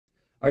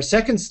Our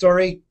second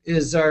story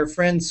is our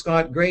friend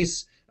Scott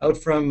Grace out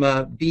from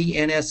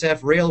BNSF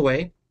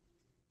Railway.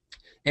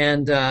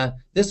 And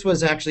this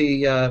was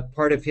actually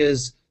part of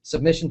his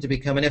submission to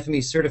become an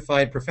FME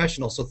certified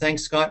professional. So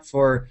thanks, Scott,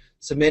 for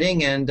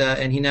submitting, and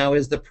he now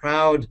is the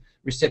proud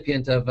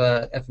recipient of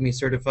FME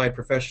certified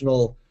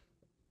professional.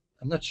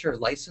 I'm not sure,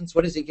 license.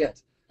 What does he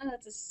get?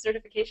 That's a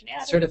certification.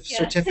 Yeah.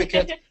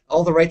 Certificate.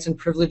 All the rights and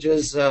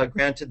privileges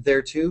granted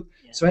there too.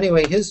 Yeah. So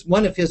anyway,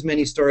 one of his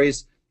many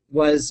stories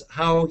was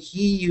how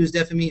he used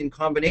FME in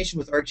combination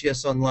with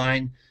ArcGIS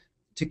Online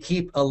to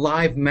keep a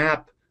live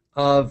map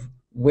of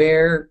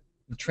where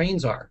the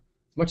trains are.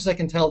 As much as I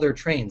can tell, they're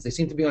trains. They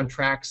seem to be on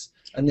tracks,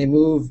 and they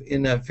move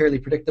in a fairly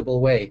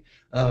predictable way.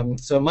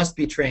 So it must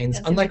be trains,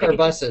 That's unlike our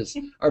buses.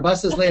 Our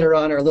buses later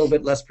on are a little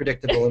bit less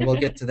predictable, and we'll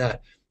get to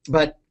that.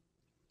 But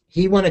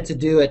he wanted to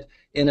do it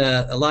in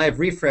a live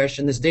refresh,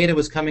 and this data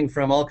was coming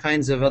from all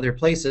kinds of other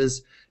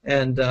places.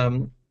 And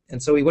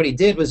so what he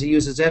did was he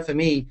uses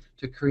FME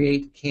to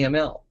create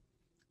KML.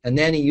 And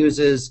then he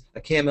uses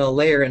a KML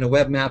layer in a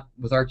web map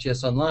with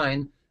ArcGIS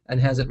Online and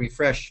has it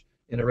refresh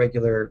in a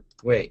regular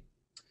way.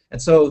 And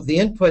so the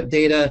input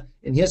data,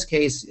 in his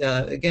case,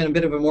 again, a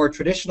bit of a more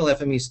traditional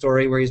FME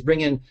story where he's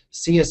bringing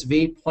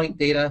CSV point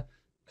data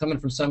coming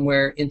from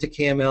somewhere into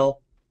KML,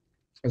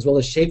 as well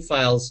as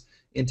shapefiles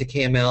into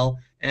KML.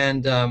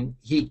 And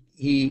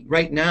he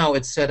right now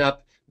it's set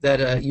up that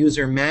a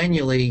user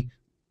manually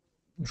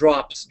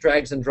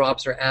drags and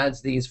drops or adds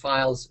these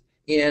files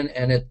in,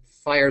 and it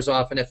fires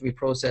off an FME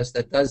process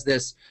that does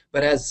this.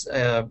 But as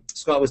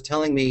Scott was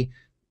telling me,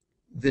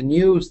 the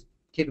new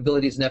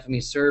capabilities in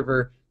FME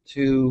server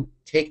to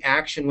take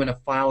action when a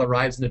file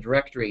arrives in a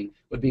directory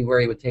would be where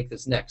he would take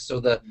this next.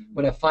 So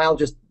when a file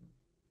just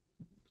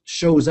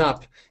shows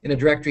up in a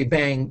directory,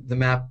 bang, the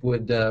map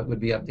would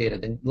be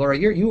updated. And Laura,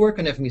 you work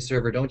on FME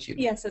server, don't you?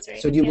 Yes, that's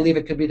right. So do you believe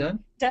it could be done?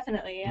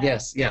 Definitely, yeah.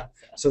 Yes, yeah.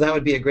 So that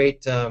would be a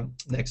great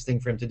next thing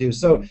for him to do.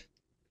 So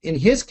in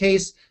his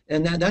case,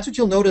 and that's what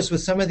you'll notice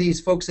with some of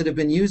these folks that have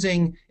been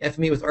using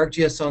FME with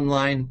ArcGIS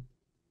Online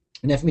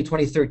in FME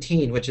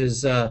 2013, which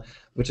is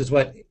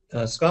what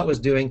Scott was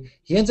doing.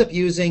 He ends up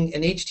using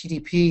an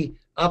HTTP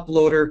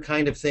uploader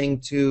kind of thing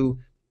to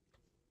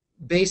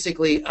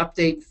basically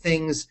update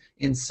things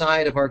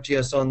inside of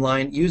ArcGIS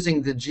Online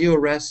using the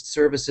GeoREST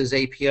Services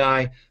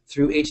API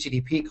through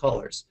HTTP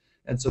callers.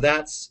 And so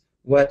that's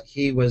what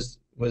he was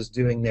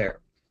doing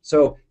there.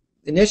 So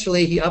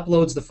initially he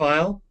uploads the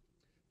file.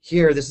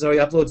 Here, this is how he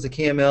uploads the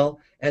KML,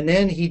 and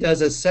then he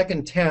does a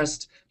second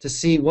test to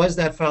see was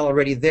that file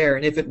already there,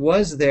 and if it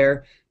was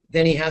there,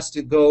 then he has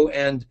to go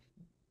and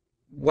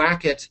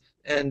whack it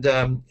and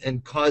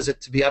cause it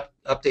to be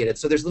updated.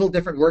 So there's a little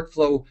different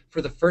workflow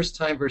for the first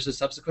time versus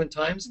subsequent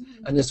times,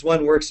 and this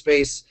one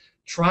workspace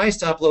tries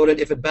to upload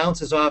it. If it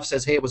bounces off,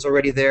 says, hey, it was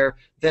already there,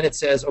 then it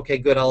says, okay,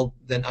 good, I'll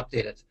then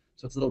update it.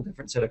 So it's a little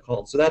different set of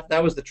calls. So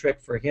that was the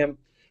trick for him.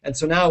 And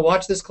so now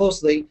watch this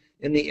closely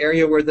in the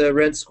area where the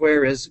red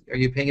square is. Are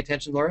you paying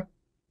attention, Laura?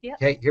 Yeah.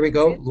 Okay, here we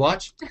go.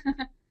 Watch.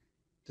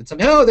 Did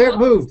something? Oh, there it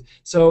moved.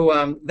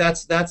 So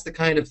that's the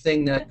kind of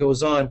thing that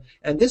goes on.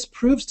 And this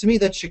proves to me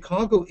that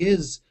Chicago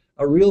is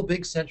a real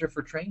big center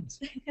for trains.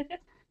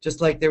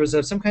 Just like there was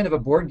some kind of a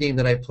board game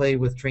that I play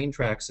with train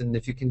tracks, and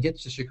if you can get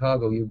to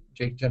Chicago,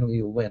 generally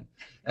you'll win.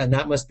 And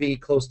that must be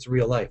close to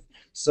real life.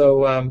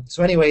 So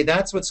so anyway,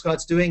 that's what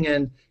Scott's doing,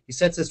 and he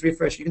sets this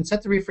refresh. You can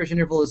set the refresh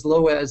interval as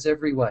low as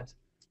every what?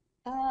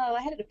 Oh,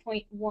 I had it at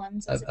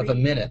 0.1. So of a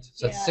minute.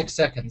 So it's 6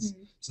 seconds.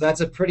 So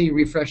that's a pretty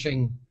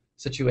refreshing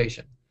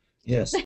situation. Yes.